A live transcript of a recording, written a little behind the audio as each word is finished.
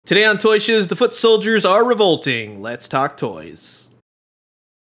Today on Toy Shiz, the foot soldiers are revolting. Let's talk toys.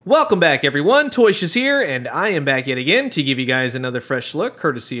 Welcome back, everyone. Toy Shiz here, and I am back yet again to give you guys another fresh look,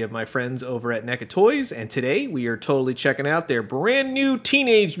 courtesy of my friends over at NECA Toys. And today we are totally checking out their brand new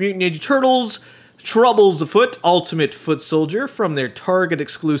Teenage Mutant Ninja Turtles Troubles Afoot Ultimate Foot Soldier from their Target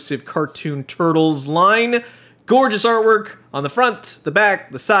exclusive Cartoon Turtles line. Gorgeous artwork on the front, the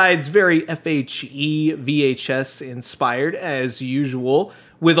back, the sides, very FHE VHS inspired as usual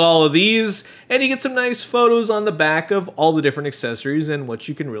with all of these, and you get some nice photos on the back of all the different accessories and what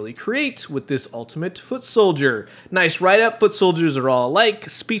you can really create with this Ultimate Foot Soldier. Nice write-up. Foot soldiers are all alike,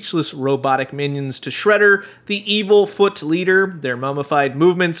 speechless robotic minions to Shredder, the evil foot leader, their mummified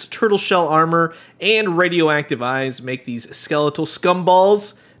movements, turtle shell armor, and radioactive eyes make these skeletal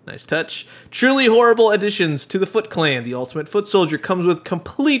scumballs. Nice touch. Truly horrible additions to the Foot Clan. The Ultimate Foot Soldier comes with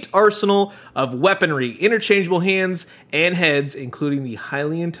complete arsenal of weaponry, interchangeable hands and heads, including the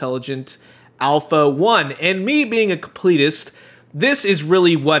highly intelligent ALPHA-1. And me being a completist, this is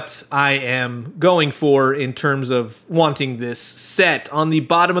really what I am going for in terms of wanting this set. On the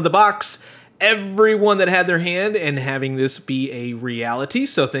bottom of the box, everyone that had their hand and having this be a reality,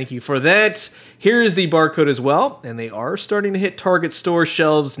 so thank you for that. Here is the barcode as well, and they are starting to hit Target store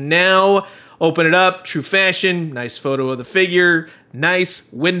shelves now. Open it up, true fashion, nice photo of the figure,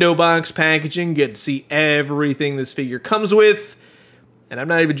 nice window box packaging, get to see everything this figure comes with. And I'm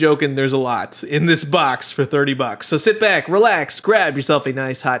not even joking, there's a lot in this box for 30 bucks. So sit back, relax, grab yourself a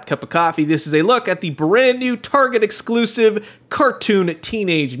nice hot cup of coffee. This is a look at the brand new Target exclusive Cartoon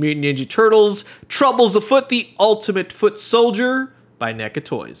Teenage Mutant Ninja Turtles Troubles Afoot, the Ultimate Foot Soldier by NECA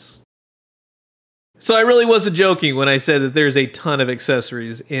Toys. So I really wasn't joking when I said that there's a ton of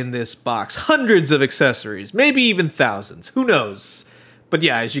accessories in this box. Hundreds of accessories, maybe even thousands, who knows? But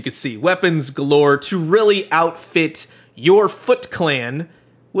yeah, as you can see, weapons galore to really outfit your Foot Clan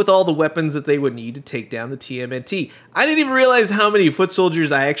with all the weapons that they would need to take down the TMNT. I didn't even realize how many foot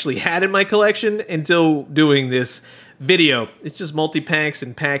soldiers I actually had in my collection until doing this video. It's just multi-packs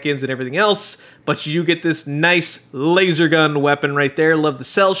and pack-ins and everything else, but you get this nice laser gun weapon right there. Love the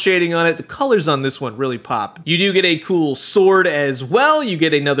cell shading on it. The colors on this one really pop. You do get a cool sword as well. You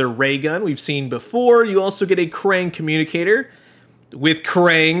get another ray gun we've seen before. You also get a Krang communicator with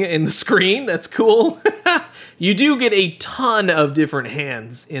Krang in the screen. That's cool. You do get a ton of different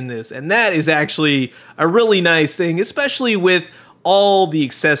hands in this, and that is actually a really nice thing, especially with all the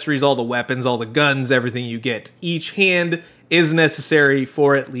accessories, all the weapons, all the guns, everything you get. Each hand is necessary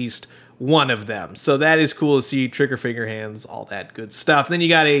for at least one of them. So that is cool to see. Trigger finger hands, all that good stuff. Then you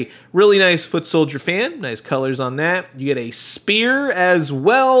got a really nice foot soldier fan. Nice colors on that. You get a spear as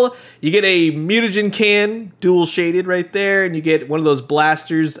well. You get a mutagen can, dual shaded right there. And you get one of those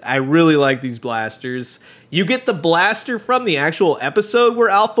blasters. I really like these blasters. You get the blaster from the actual episode where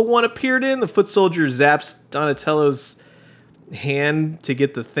ALPHA-1 appeared in. The foot soldier zaps Donatello's hand to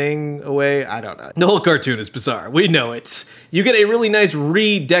get the thing away. I don't know. The whole cartoon is bizarre. We know it. You get a really nice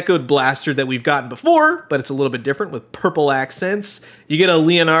re-decoed blaster that we've gotten before, but it's a little bit different with purple accents. You get a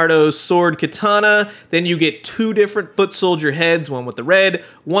Leonardo sword katana. Then you get two different foot soldier heads, one with the red,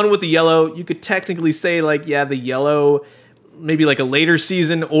 one with the yellow. You could technically say, like, yeah, the yellow, maybe like a later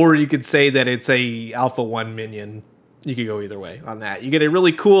season, or you could say that it's a ALPHA-1 minion. You could go either way on that. You get a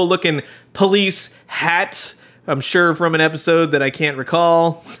really cool looking police hat, I'm sure from an episode that I can't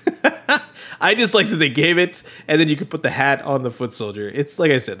recall. I just like that they gave it, and then you could put the hat on the foot soldier. It's, like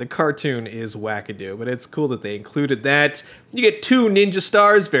I said, the cartoon is wackadoo, but it's cool that they included that. You get two ninja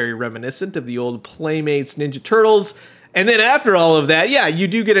stars, very reminiscent of the old Playmates Ninja Turtles. And then after all of that, yeah, you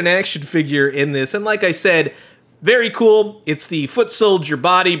do get an action figure in this. And like I said, very cool. It's the foot soldier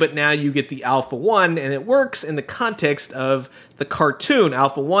body, but now you get the ALPHA-1, and it works in the context of the cartoon.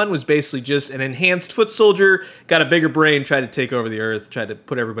 ALPHA-1 was basically just an enhanced foot soldier, got a bigger brain, tried to take over the Earth, tried to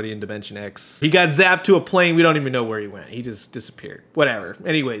put everybody in Dimension X. He got zapped to a plane. We don't even know where he went. He just disappeared. Whatever.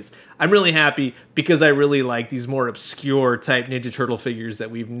 Anyways, I'm really happy because I really like these more obscure type Ninja Turtle figures that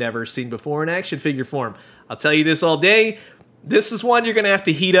we've never seen before in action figure form. I'll tell you this all day. This is one you're going to have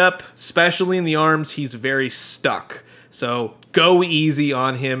to heat up, especially in the arms. He's very stuck. So go easy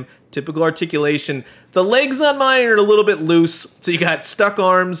on him. Typical articulation. The legs on mine are a little bit loose. So you got stuck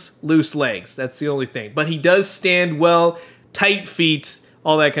arms, loose legs. That's the only thing. But he does stand well, tight feet,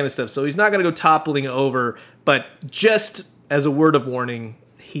 all that kind of stuff. So he's not going to go toppling over. But just as a word of warning,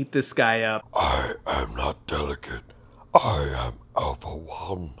 heat this guy up. I am not delicate. I am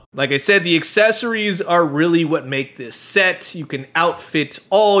ALPHA-1. Like I said, the accessories are really what make this set. You can outfit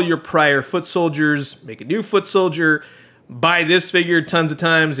all your prior foot soldiers, make a new foot soldier, buy this figure tons of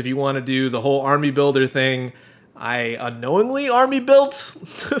times if you want to do the whole army builder thing. I unknowingly army built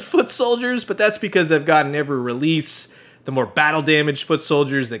foot soldiers, but that's because I've gotten every release. The more battle damaged foot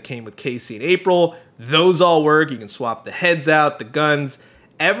soldiers that came with Casey in April, those all work. You can swap the heads out, the guns,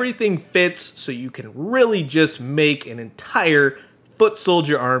 everything fits, so you can really just make an entire foot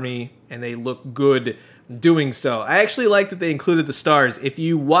soldier army, and they look good doing so. I actually like that they included the stars. If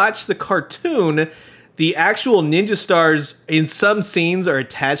you watch the cartoon, the actual ninja stars in some scenes are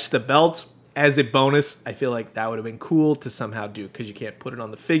attached to the belt as a bonus. I feel like that would have been cool to somehow do because you can't put it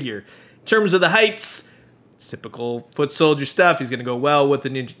on the figure. In terms of the heights, it's typical foot soldier stuff. He's going to go well with the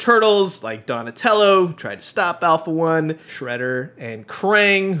Ninja Turtles, like Donatello tried to stop ALPHA-1, Shredder, and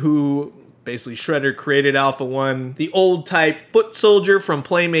Krang, who basically Shredder created ALPHA-1. The old type foot soldier from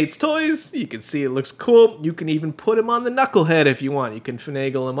Playmates Toys. You can see it looks cool. You can even put him on the knucklehead if you want. You can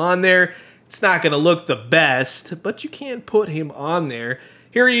finagle him on there. It's not going to look the best, but you can put him on there.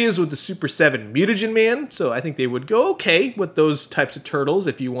 Here he is with the Super 7 Mutagen Man, so I think they would go okay with those types of turtles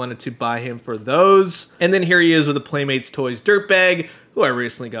if you wanted to buy him for those. And then here he is with the Playmates Toys Dirtbag, who I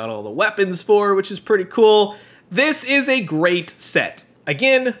recently got all the weapons for, which is pretty cool. This is a great set.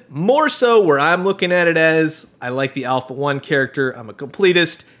 Again, more so where I'm looking at it as, I like the ALPHA-1 character, I'm a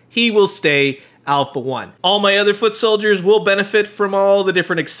completist, he will stay ALPHA-1. All my other foot soldiers will benefit from all the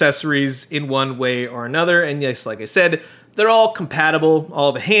different accessories in one way or another, and yes, like I said, they're all compatible,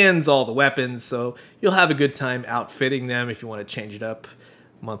 all the hands, all the weapons, so you'll have a good time outfitting them if you want to change it up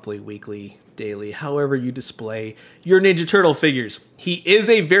monthly, weekly, daily, however you display your Ninja Turtle figures. He is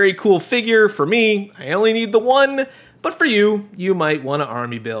a very cool figure. For me, I only need the one, but for you, you might want to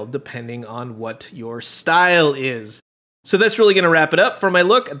army build depending on what your style is. So that's really going to wrap it up for my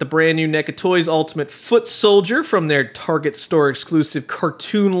look at the brand new NECA Toys Ultimate Foot Soldier from their Target store exclusive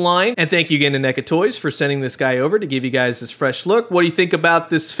cartoon line. And thank you again to NECA Toys for sending this guy over to give you guys this fresh look. What do you think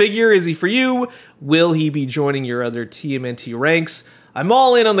about this figure? Is he for you? Will he be joining your other TMNT ranks? I'm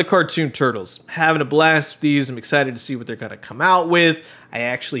all in on the cartoon turtles. Having a blast with these. I'm excited to see what they're going to come out with. I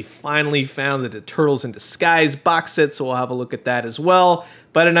actually finally found the Turtles in Disguise box set, so we'll have a look at that as well.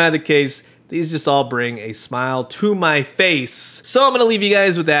 But in either case, these just all bring a smile to my face. So I'm going to leave you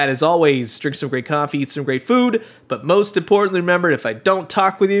guys with that. As always, drink some great coffee, eat some great food, but most importantly, remember, if I don't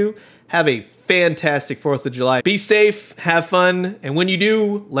talk with you, have a fantastic 4th of July. Be safe, have fun, and when you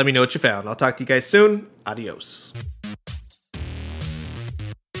do, let me know what you found. I'll talk to you guys soon. Adios.